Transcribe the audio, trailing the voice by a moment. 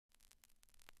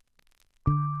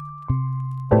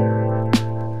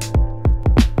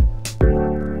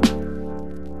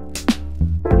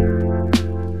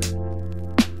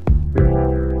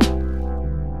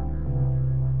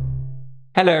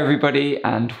Hello everybody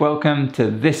and welcome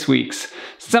to this week's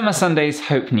Summer Sundays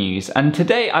Hope News, and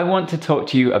today I want to talk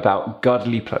to you about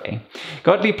godly play.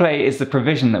 Godly play is the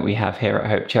provision that we have here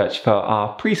at Hope Church for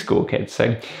our preschool kids,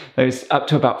 so those up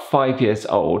to about 5 years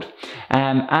old.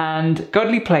 And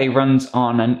godly play runs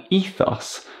on an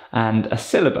ethos and a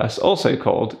syllabus also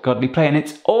called Godly Play, and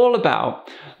it's all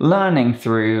about learning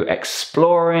through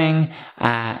exploring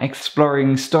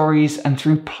stories and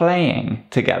through playing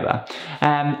together.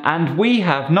 And we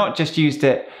have not just used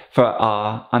it for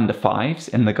our under fives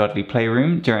in the Godly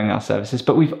Playroom during our services,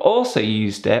 but we've also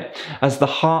used it as the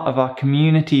heart of our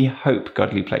community Hope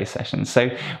Godly Play sessions.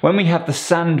 So when we have the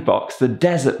sandbox, the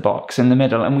desert box in the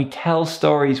middle, and we tell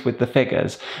stories with the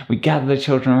figures, we gather the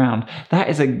children around, that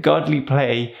is a Godly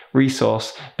Play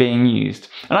resource being used.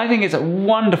 And I think it's a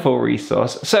wonderful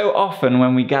resource. So often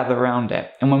when we gather around it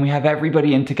and when we have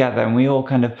everybody in together and we all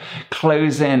kind of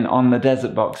close in on the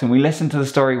desert box and we listen to the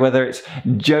story, whether it's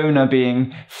Jonah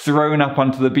being thrown up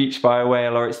onto the beach by a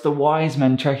whale or it's the wise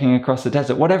men trekking across the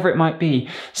desert, whatever it might be,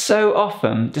 so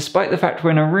often, despite the fact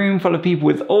we're in a room full of people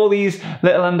with all these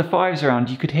little under fives around,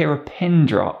 you could hear a pin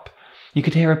drop. You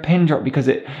could hear a pin drop because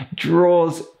it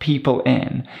draws people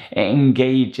in, it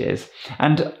engages.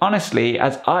 And honestly,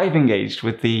 as I've engaged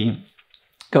with the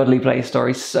Godly Play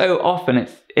story, so often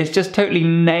it's just totally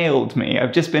nailed me.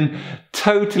 I've just been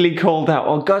totally called out,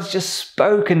 or God's just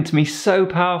spoken to me so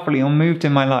powerfully or moved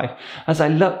in my life as I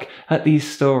look at these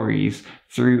stories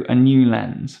through a new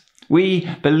lens. We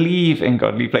believe in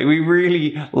Godly Play. We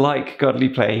really like Godly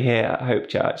Play here at Hope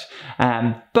Church.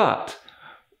 But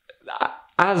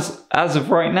as of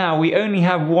right now, we only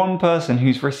have one person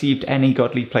who's received any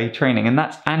Godly Play training, and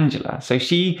that's Angela. So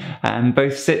she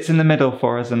both sits in the middle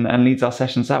for us and leads our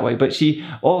sessions that way, but she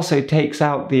also takes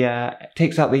out the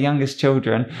youngest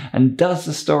children and does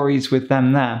the stories with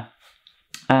them there.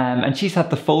 And she's had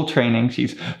the full training.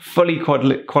 She's fully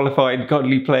qualified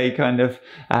Godly Play kind of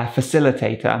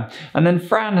facilitator. And then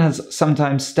Fran has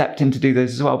sometimes stepped in to do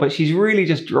those as well, but she's really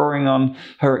just drawing on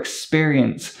her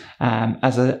experience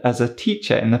as a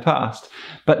teacher in the past.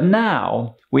 But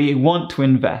now we want to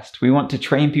invest. We want to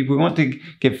train people. We want to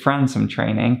give Fran some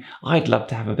training. I'd love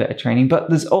to have a bit of training, but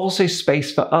there's also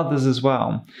space for others as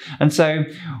well. And so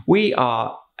we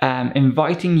are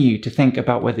inviting you to think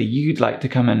about whether you'd like to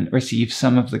come and receive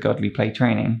some of the Godly Play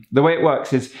training. The way it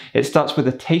works is it starts with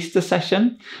a taster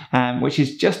session, which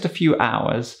is just a few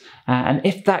hours. And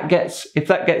if that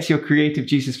gets your creative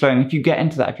juices flowing, if you get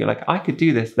into that, if you're like, I could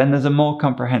do this, then there's a more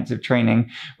comprehensive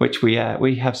training, which we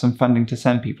have some funding to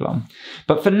send people on.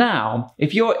 But for now,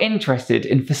 if you're interested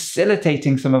in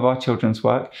facilitating some of our children's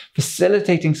work,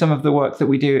 facilitating some of the work that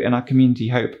we do in our Community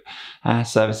Hope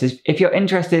services, if you're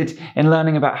interested in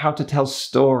learning about how to tell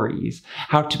stories,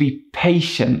 how to be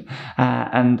patient,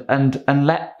 and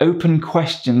let open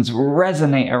questions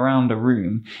resonate around a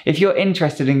room, if you're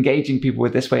interested in engaging people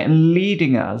with this way and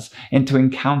leading us into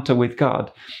encounter with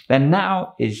God, then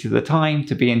now is the time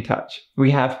to be in touch.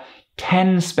 We have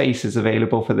 10 spaces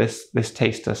available for this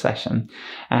taster session.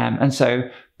 And so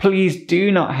please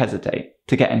do not hesitate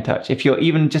to get in touch. If you're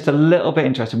even just a little bit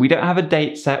interested, we don't have a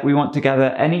date set. We want to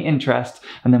gather any interest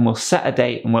and then we'll set a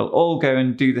date and we'll all go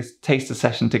and do this taster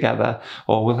session together,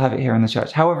 or we'll have it here in the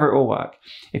church, however it will work.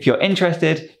 If you're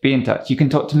interested, be in touch. You can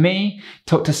talk to me,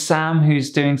 talk to Sam,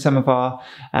 who's doing some of our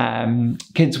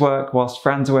kids work whilst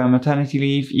Fran's away on maternity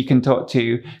leave. You can talk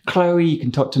to Chloe, you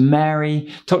can talk to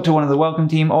Mary, talk to one of the welcome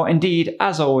team, or indeed,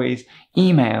 as always,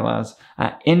 email us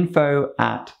at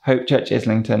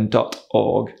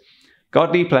info@hopechurchislington.org.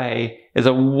 Godly Play is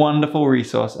a wonderful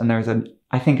resource, and there is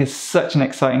I think is such an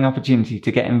exciting opportunity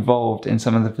to get involved in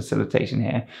some of the facilitation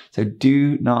here. So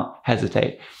do not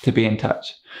hesitate to be in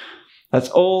touch. That's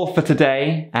all for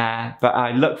today, but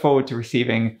I look forward to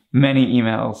receiving many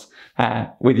emails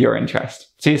with your interest.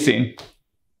 See you soon.